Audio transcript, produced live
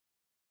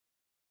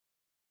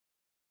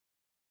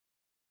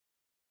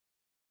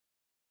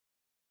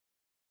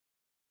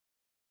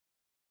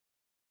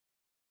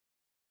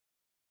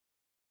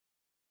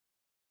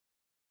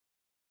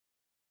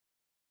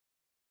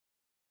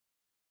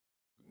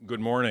Good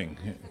morning.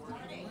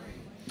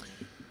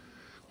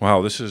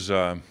 Wow, this is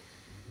going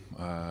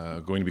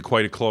to be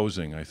quite a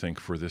closing, I think,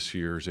 for this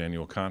year's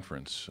annual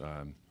conference.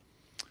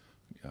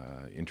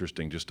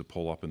 Interesting just to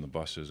pull up in the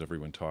buses,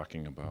 everyone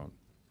talking about,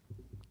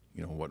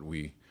 what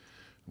we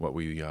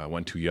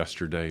went to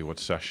yesterday, what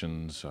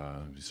sessions.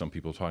 Some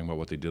people talking about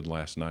what they did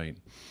last night,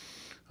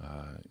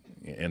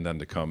 and then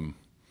to come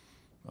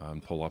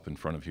pull up in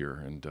front of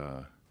here and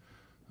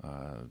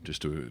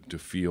just to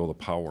feel the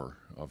power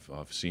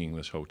of seeing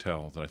this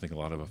hotel that I think a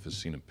lot of us have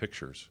seen in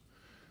pictures,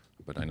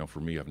 but I know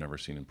for me I've never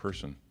seen in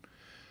person.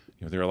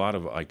 There are a lot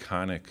of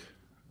iconic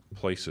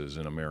places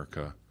in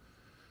America,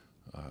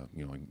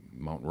 like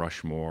Mount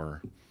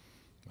Rushmore,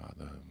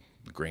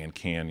 the Grand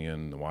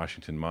Canyon, the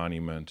Washington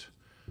Monument,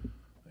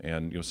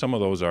 and some of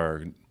those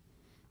are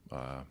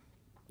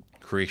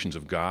creations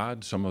of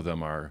God. Some of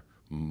them are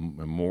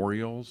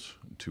memorials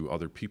to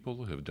other people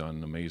who have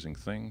done amazing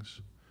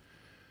things.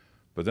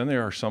 But then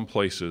there are some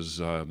places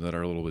that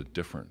are a little bit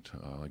different,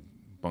 like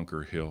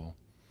Bunker Hill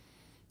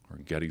or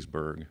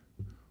Gettysburg,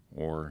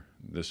 or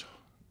this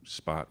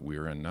spot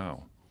we're in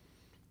now,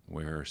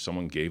 where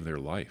someone gave their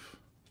life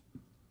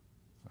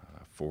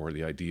for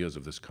the ideas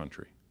of this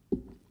country.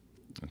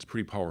 It's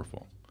pretty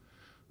powerful.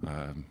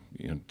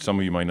 Some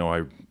of you might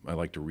know I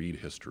like to read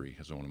history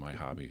as one of my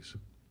hobbies,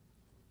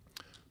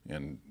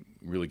 and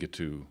really get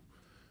to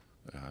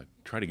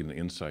try to get an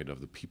insight of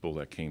the people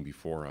that came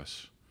before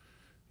us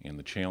and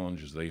the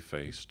challenges they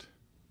faced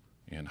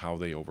and how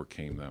they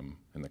overcame them,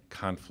 and the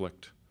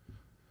conflict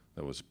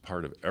that was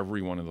part of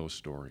every one of those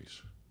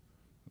stories,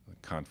 the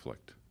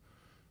conflict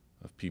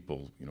of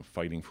people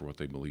fighting for what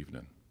they believed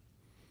in.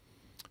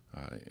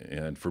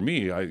 And for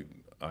me, I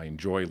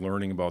enjoy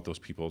learning about those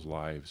people's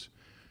lives,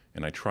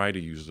 and I try to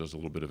use it as a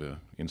little bit of an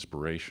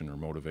inspiration or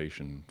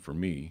motivation for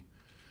me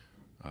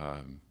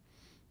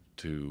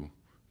to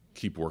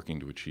keep working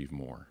to achieve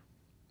more.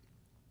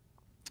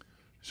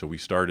 So we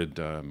started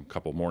a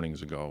couple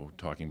mornings ago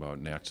talking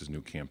about NACSA's new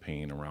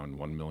campaign around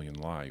 1 million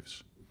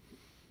lives.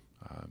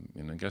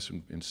 And I guess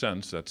in a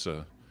sense that's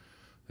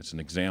an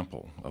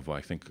example of what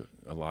I think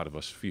a lot of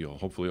us feel,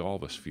 hopefully all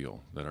of us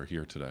feel that are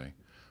here today,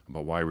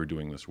 about why we're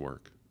doing this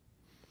work,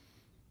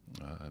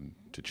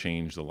 to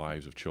change the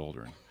lives of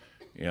children.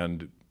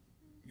 And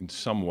in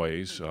some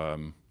ways,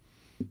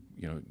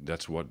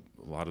 that's what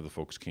a lot of the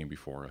folks came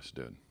before us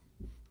did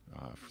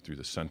through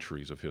the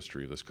centuries of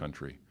history of this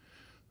country.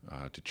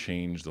 To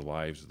change the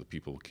lives of the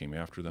people who came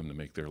after them, to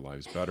make their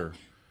lives better.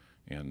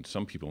 And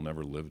some people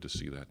never lived to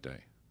see that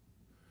day.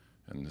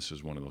 And this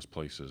is one of those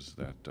places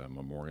that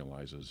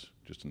memorializes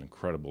just an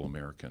incredible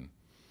American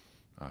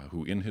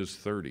who in his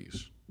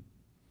 30s,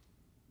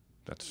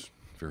 that's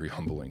very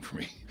humbling for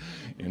me,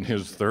 in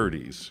his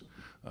 30s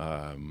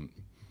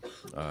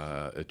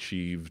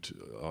achieved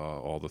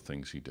all the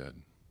things he did.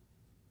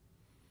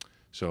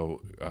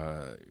 So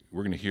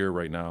we're going to hear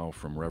right now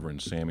from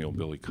Reverend Samuel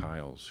Billy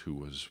Kiles, who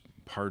was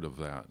part of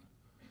that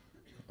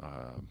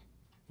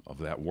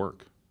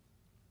work.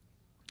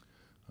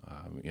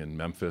 In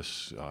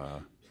Memphis,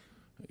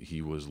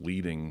 he was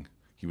leading.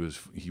 He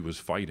was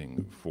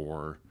fighting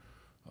for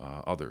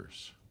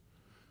others.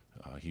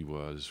 He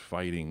was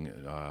fighting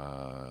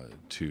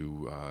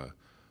to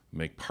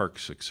make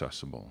parks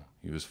accessible.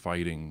 He was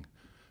fighting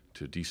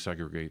to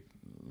desegregate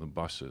the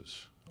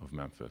buses of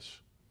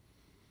Memphis.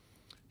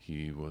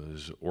 He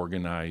was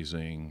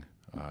organizing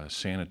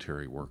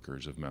sanitary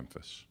workers of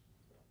Memphis.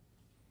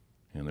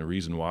 And the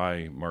reason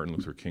why Martin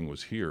Luther King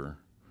was here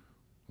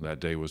that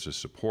day was to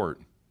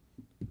support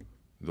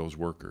those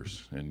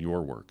workers and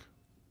your work.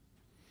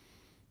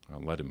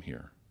 Led him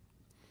here.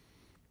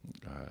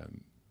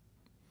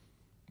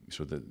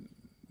 So that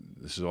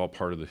this is all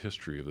part of the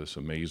history of this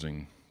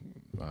amazing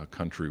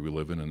country we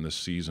live in this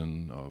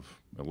season of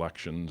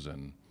elections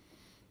and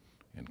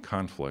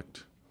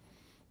conflict,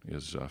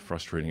 as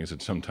frustrating as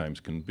it sometimes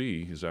can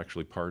be, is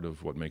actually part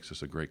of what makes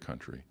us a great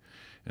country.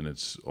 And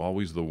it's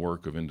always the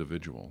work of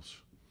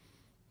individuals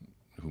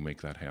who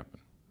make that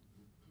happen.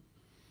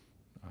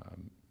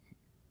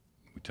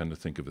 We tend to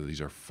think of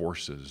these are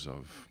forces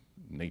of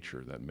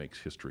nature that makes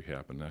history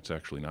happen. That's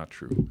actually not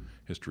true.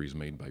 History is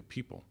made by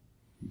people.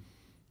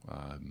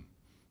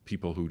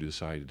 People who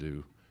decide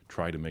to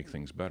try to make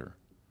things better.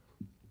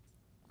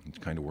 It's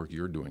the kind of work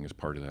you're doing is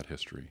part of that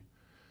history.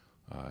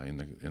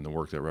 In the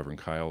work that Reverend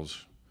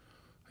Kiles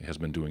has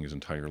been doing his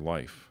entire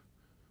life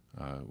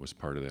was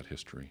part of that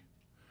history.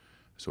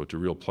 So it's a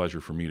real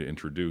pleasure for me to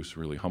introduce,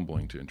 really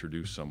humbling to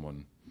introduce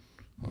someone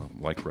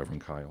like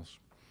Reverend Kiles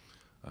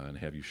and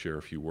have you share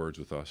a few words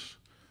with us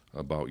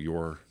about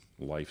your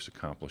life's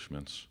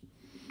accomplishments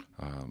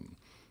and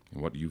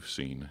what you've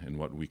seen and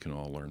what we can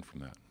all learn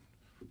from that.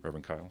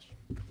 Reverend Kiles.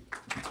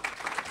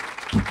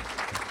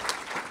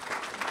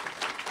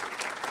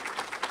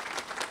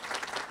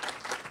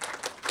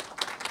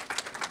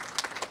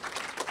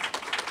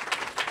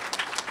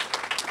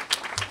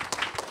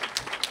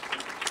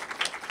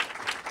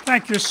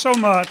 Thank you so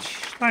much.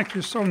 Thank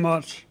you so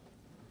much.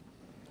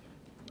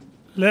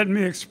 Let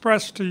me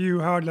express to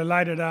you how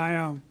delighted I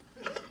am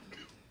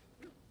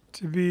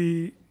to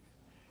be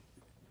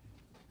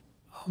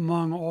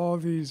among all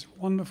these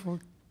wonderful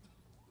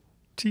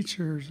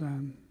teachers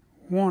and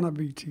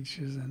wannabe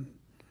teachers. And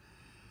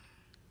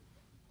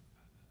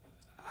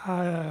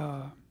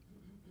I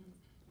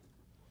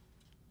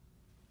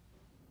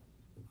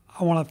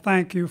want to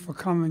thank you for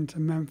coming to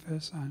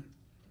Memphis and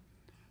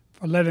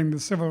for letting the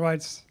Civil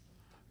Rights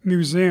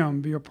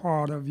Museum be a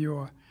part of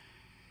your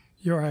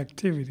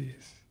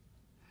activities.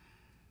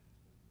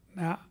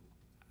 Now,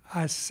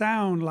 I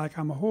sound like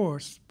I'm a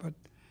horse, but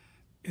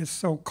it's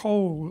so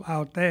cold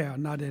out there,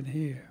 not in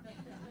here.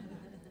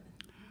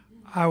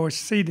 I was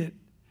seated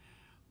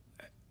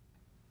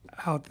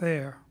out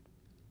there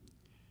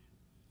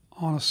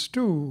on a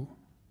stool,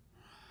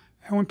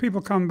 and when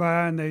people come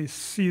by and they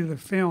see the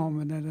film,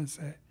 and then they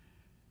say,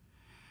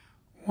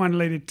 one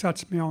lady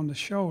touched me on the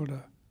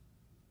shoulder,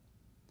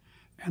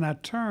 and I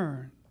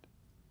turned,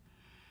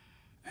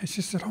 and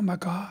she said, "Oh my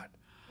God,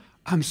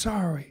 I'm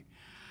sorry.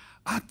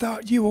 I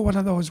thought you were one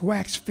of those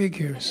wax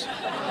figures."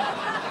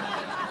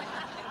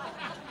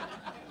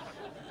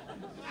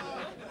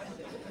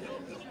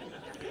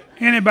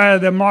 Anybody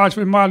that marched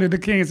with Martin Luther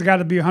King has got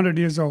to be 100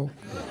 years old.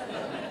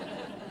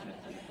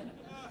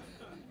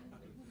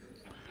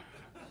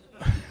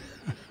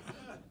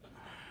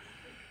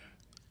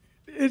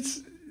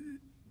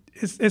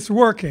 It's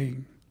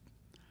working.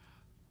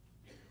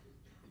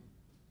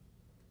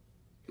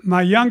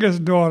 My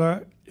youngest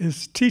daughter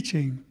is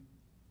teaching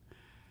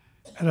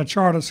at a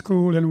charter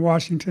school in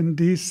Washington,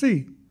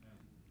 D.C.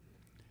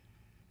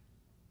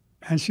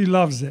 And she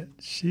loves it.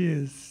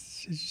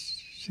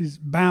 She's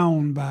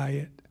bound by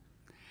it.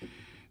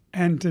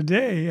 And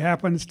today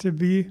happens to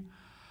be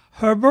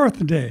her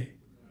birthday.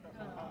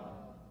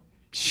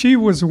 She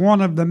was one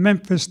of the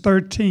Memphis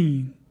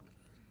 13.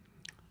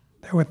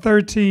 There were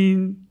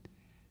 13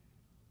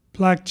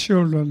 black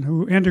children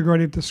who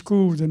integrated the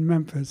schools in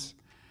Memphis,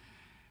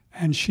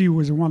 and she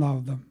was one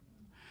of them.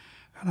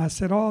 And I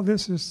said, all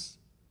this is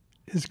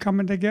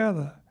coming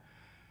together.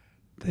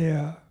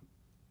 They're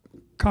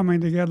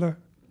coming together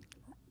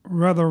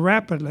rather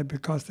rapidly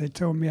because they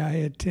told me I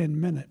had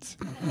 10 minutes.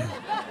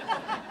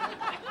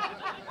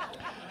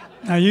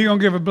 Now, you're going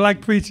to give a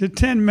black preacher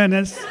 10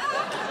 minutes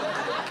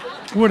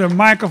with a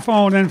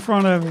microphone in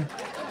front of him.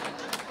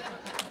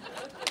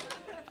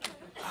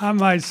 I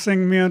might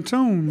sing me a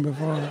tune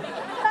before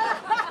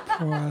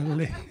I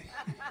leave.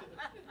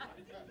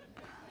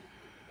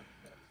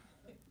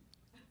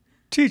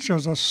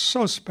 Teachers are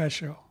so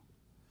special.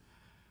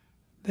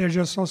 They're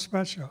just so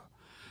special.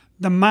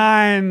 The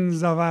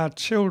minds of our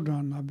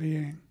children are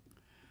being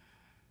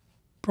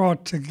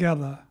brought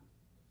together.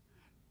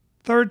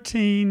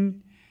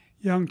 13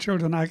 young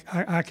children.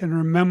 I can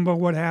remember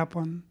what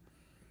happened.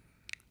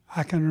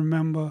 I can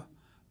remember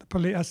the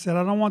police. I said,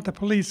 I don't want the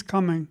police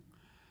coming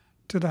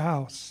to the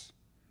house.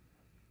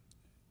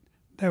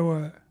 There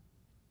were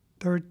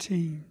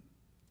 13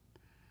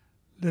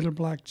 little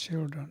black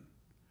children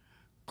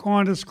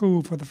going to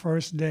school for the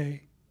first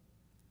day,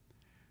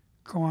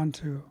 going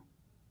to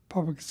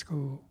public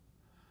school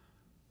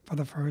for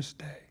the first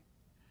day.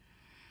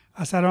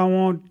 I said, I don't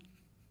want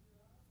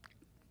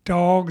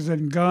dogs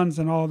and guns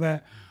and all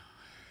that.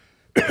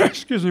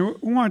 Excuse me.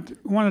 We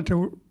wanted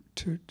to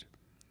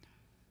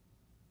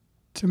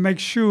make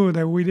sure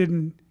that we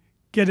didn't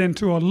get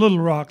into a Little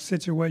Rock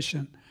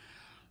situation.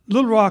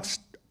 Little Rock's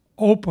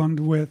opened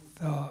with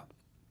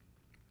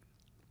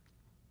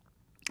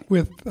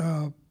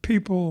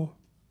people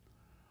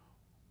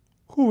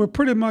who were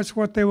pretty much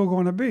what they were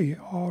going to be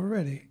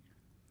already.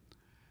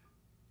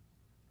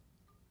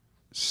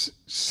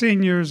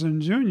 Seniors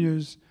and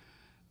juniors,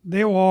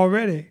 they were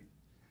already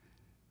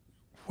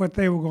what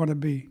they were going to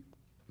be.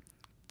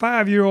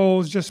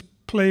 5-year-olds just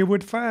play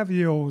with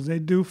 5-year-olds. They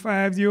do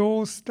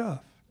 5-year-old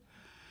stuff.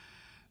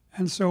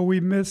 And so we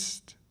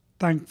missed,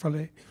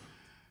 thankfully.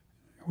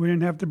 We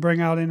didn't have to bring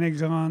out any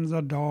guns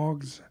or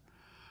dogs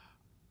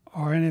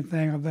or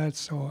anything of that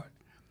sort.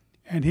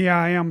 And here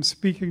I am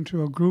speaking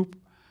to a group.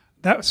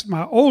 That's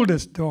my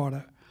oldest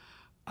daughter.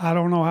 I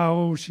don't know how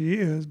old she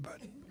is, but.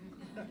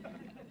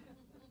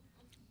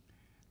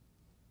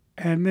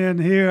 And then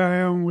here I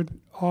am with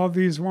all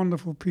these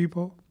wonderful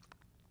people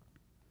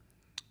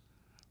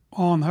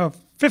on her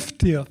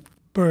 50th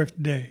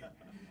birthday.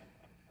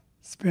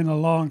 It's been a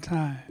long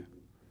time.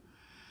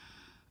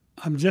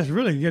 I'm just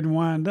really getting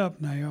wound up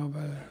now, y'all.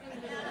 But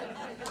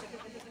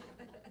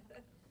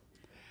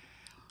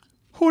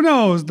who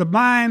knows, the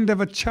mind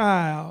of a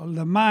child,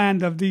 the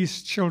mind of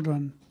these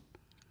children.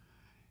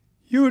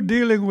 You're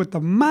dealing with the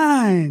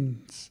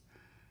minds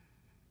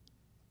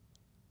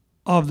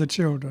of the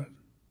children.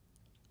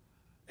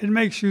 It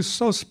makes you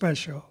so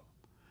special.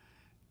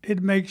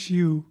 It makes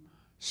you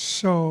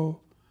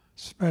so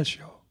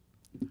special.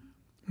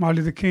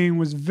 Martin Luther King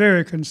was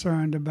very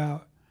concerned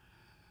about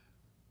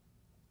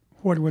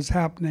what was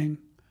happening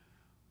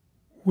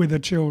with the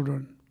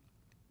children.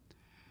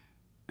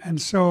 And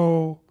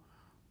so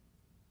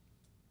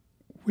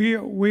we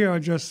are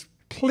just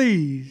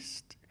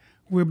pleased.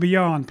 We're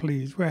beyond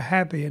pleased. We're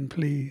happy and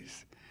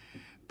pleased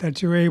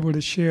that you're able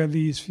to share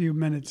these few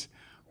minutes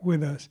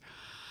with us.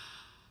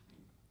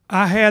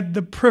 I had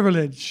the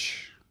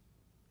privilege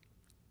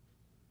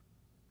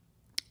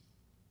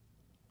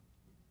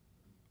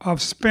of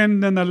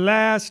spending the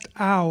last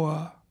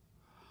hour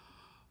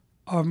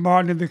of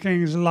Martin Luther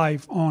King's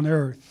life on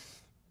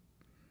earth.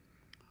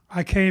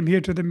 I came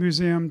here to the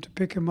museum to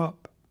pick him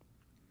up,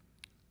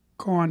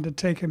 going to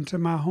take him to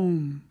my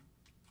home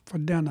for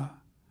dinner.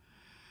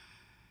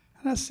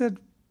 And I said,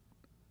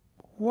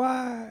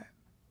 why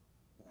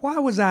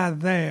was I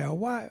there?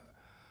 Why,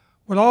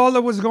 with all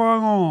that was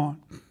going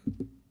on?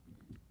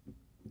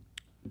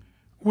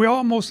 We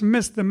almost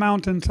missed the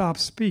mountaintop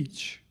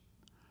speech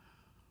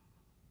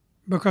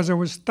because there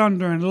was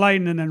thunder and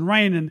lightning and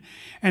raining,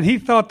 and he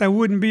thought there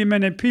wouldn't be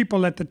many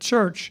people at the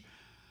church.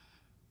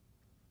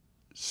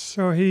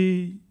 So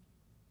he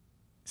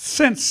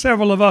sent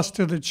several of us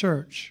to the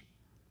church,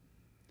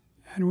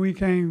 and we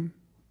came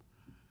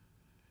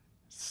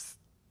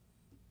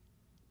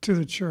to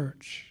the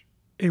church.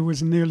 It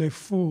was nearly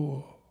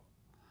full.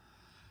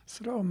 I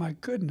said, oh my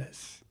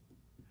goodness.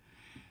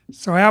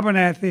 So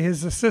Abernathy,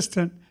 his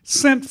assistant,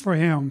 sent for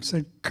him,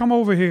 said, come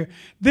over here.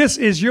 This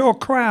is your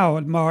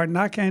crowd, Martin.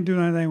 I can't do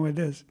anything with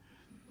this.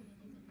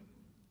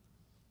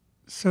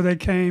 So they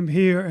came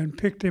here and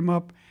picked him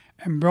up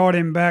and brought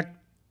him back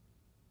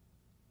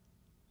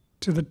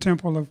to the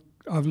temple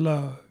of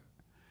love.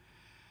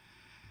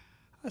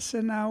 I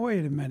said, now,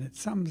 wait a minute.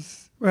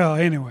 Well,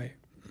 anyway.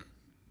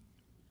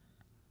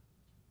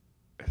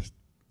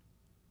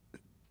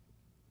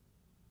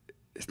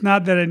 It's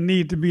not that it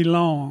needs to be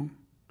long.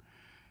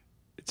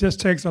 It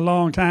just takes a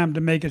long time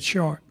to make it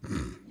short.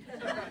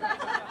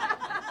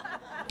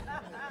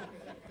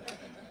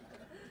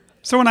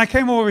 So when I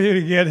came over here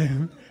to get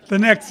him, the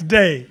next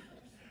day,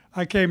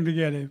 I came to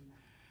get him.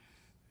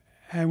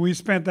 And we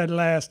spent that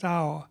last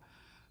hour.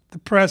 The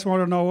press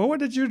wanted to know, well, what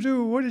did you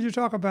do? What did you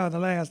talk about the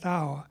last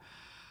hour?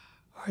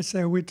 I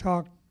said, we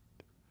talked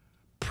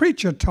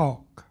preacher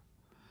talk. I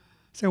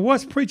said,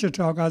 what's preacher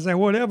talk? I said,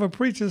 whatever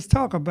preachers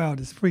talk about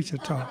is preacher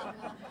talk.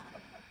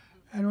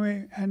 And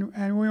we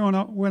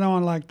went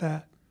on like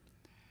that.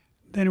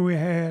 Then we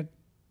had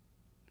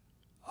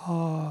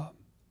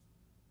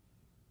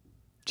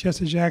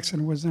Jesse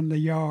Jackson was in the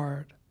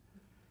yard.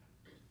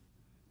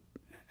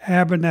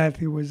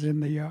 Abernathy was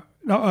in the yard,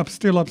 no,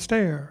 still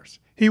upstairs.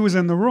 He was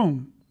in the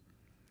room.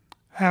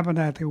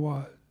 Abernathy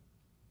was.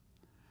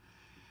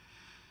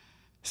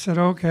 He said,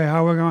 okay,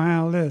 how are we going to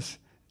handle this?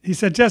 He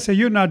said, Jesse,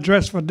 you're not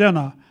dressed for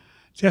dinner.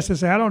 Jesse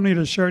said, I don't need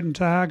a shirt and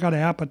tie. I got an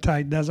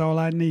appetite. That's all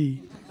I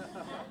need.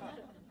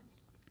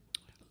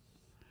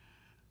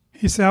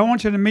 He said, I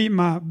want you to meet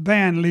my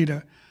band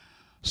leader.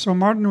 So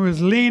Martin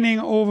was leaning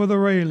over the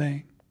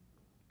railing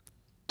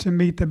to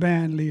meet the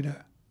band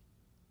leader.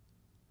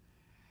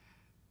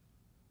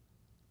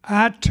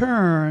 I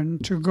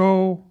turned to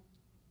go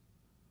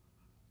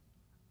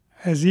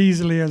as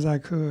easily as I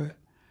could.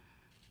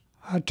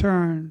 I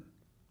turned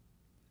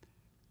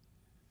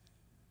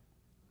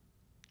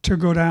to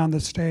go down the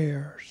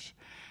stairs.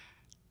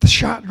 The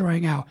shot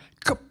rang out.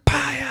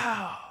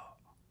 Kapow!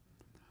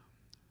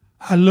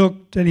 I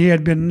looked, and he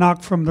had been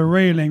knocked from the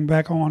railing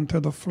back onto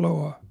the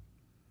floor.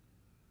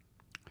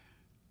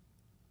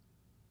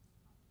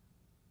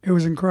 It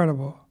was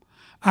incredible.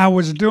 I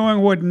was doing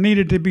what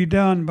needed to be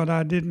done, but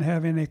I didn't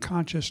have any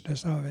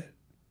consciousness of it.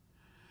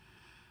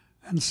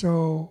 And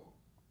so,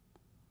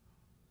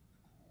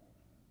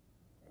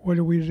 what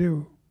do we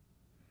do?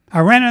 I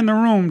ran in the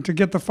room to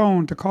get the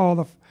phone to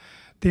call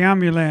the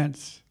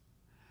ambulance.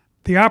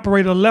 The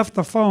operator left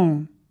the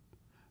phone,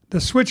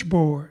 the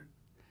switchboard.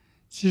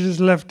 She just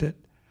left it.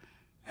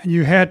 And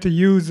you had to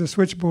use the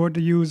switchboard to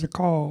use a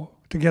call,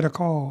 to get a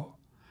call.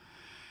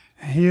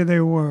 And here they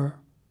were,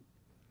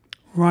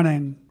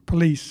 running,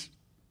 police,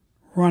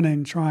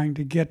 running, trying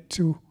to get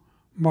to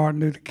Martin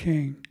Luther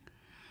King,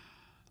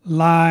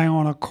 lying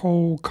on a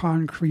cold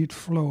concrete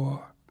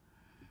floor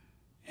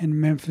in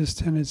Memphis,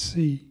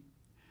 Tennessee.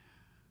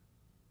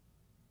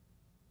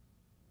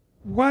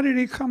 Why did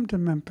he come to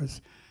Memphis?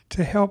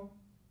 To help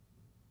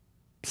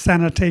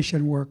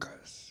sanitation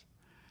workers.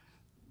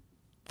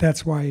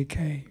 That's why he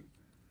came.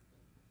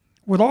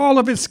 With all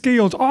of his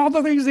skills, all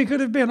the things he could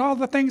have been, all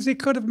the things he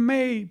could have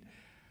made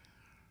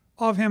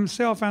of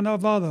himself and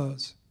of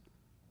others.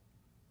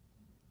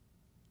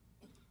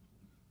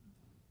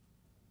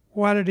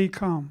 Why did he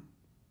come?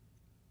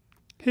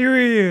 Here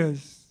he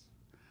is.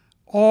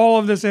 All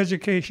of this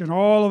education,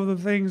 all of the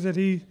things that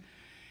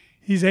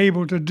he's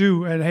able to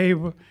do and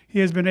he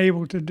has been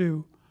able to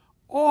do.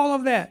 All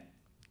of that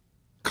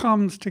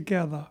comes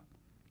together.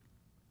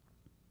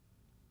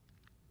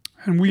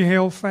 And we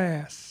held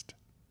fast.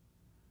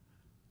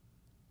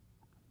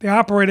 The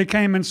operator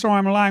came and saw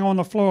him lying on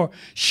the floor.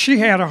 She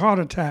had a heart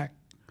attack,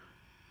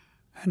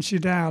 and she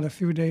died a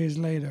few days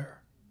later.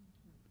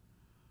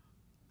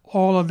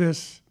 All of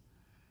this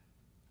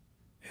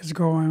is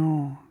going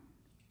on.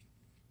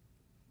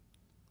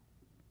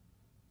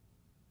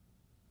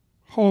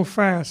 Hold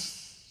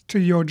fast to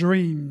your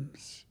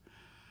dreams.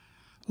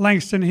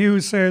 Langston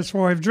Hughes says,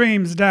 for if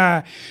dreams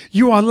die,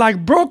 you are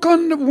like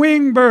broken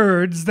winged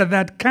birds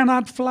that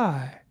cannot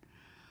fly.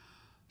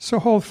 So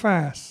hold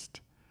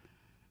fast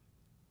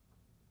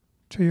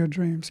to your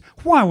dreams.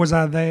 Why was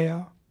I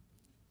there?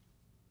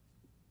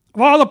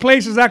 Of all the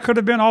places I could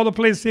have been, all the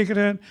places he could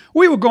have been,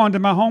 we were going to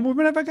my home, but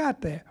we never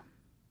got there.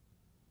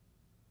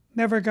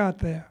 Never got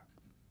there.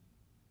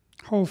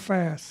 Hold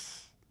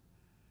fast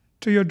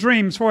to your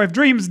dreams, for if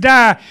dreams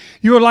die,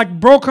 you are like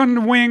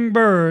broken winged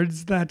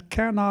birds that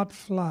cannot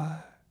fly.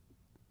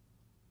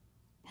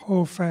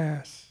 Hold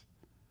fast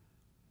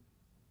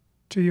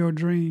to your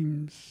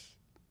dreams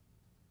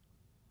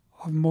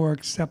of more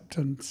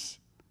acceptance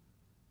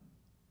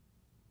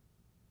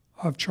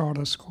of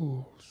charter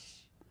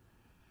schools.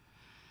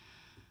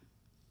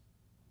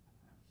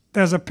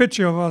 There's a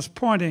picture of us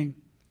pointing.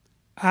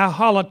 I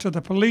hollered to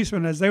the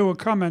policemen as they were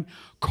coming,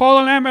 call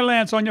an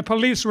ambulance on your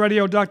police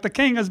radio, Dr.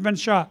 King has been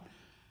shot.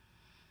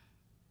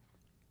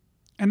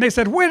 And they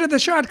said, where did the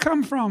shot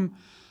come from?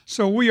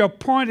 So we are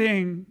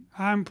pointing,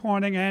 I'm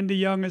pointing, Andy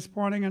Young is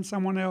pointing, and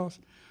someone else.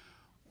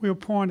 We're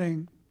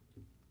pointing.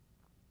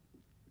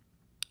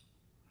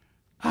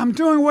 I'm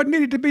doing what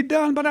needed to be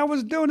done, but I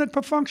was doing it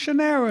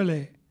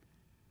perfunctorily.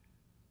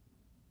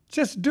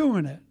 Just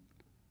doing it.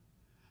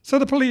 So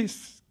the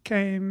police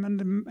came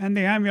and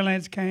the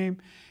ambulance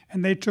came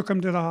and they took him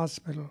to the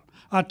hospital.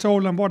 I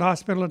told them what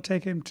hospital to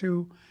take him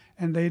to,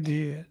 and they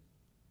did.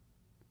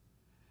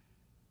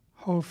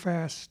 Hold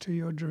fast to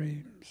your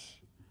dreams.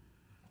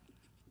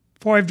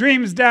 For if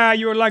dreams die,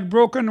 you are like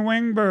broken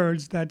winged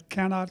birds that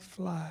cannot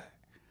fly.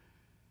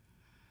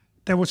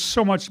 There was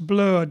so much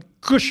blood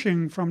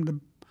gushing from the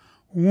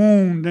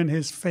wound in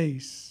his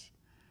face.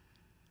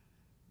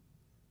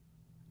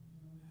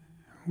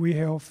 We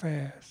held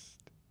fast.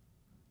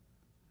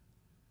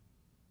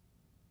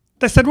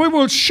 They said, we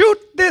will shoot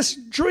this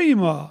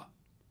dreamer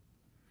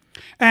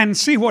and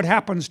see what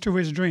happens to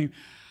his dream.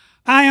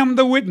 I am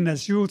the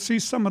witness. You will see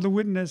some of the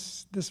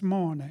witness this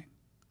morning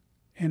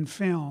in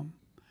film.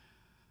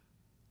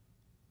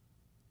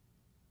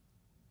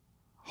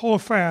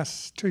 Hold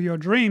fast to your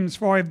dreams,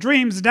 for if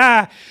dreams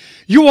die,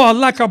 you are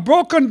like a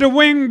broken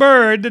winged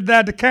bird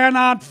that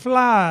cannot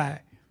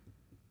fly.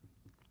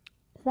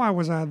 Why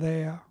was I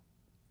there?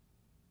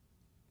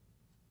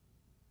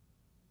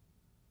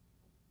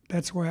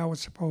 That's where I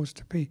was supposed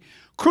to be.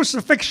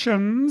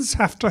 Crucifixions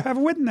have to have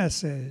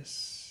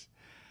witnesses.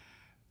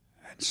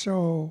 And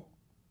so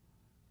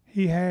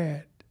he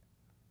had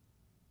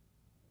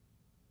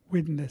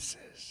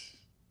witnesses.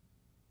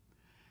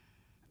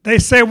 They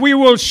said, we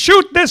will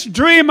shoot this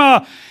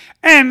dreamer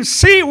and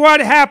see what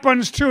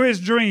happens to his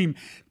dream.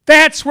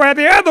 That's where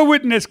the other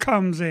witness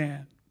comes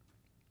in.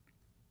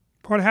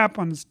 What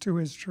happens to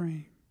his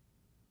dream?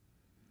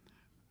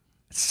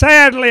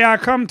 Sadly, I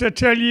come to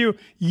tell you,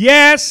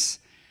 yes,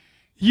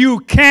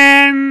 you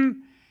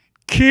can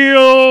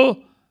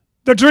kill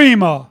the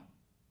dreamer.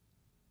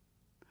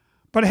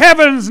 But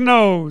heavens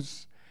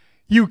knows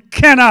you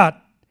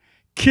cannot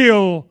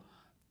kill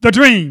the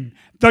dream.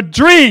 The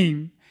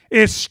dream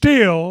is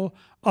still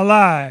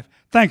alive.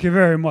 Thank you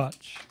very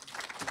much.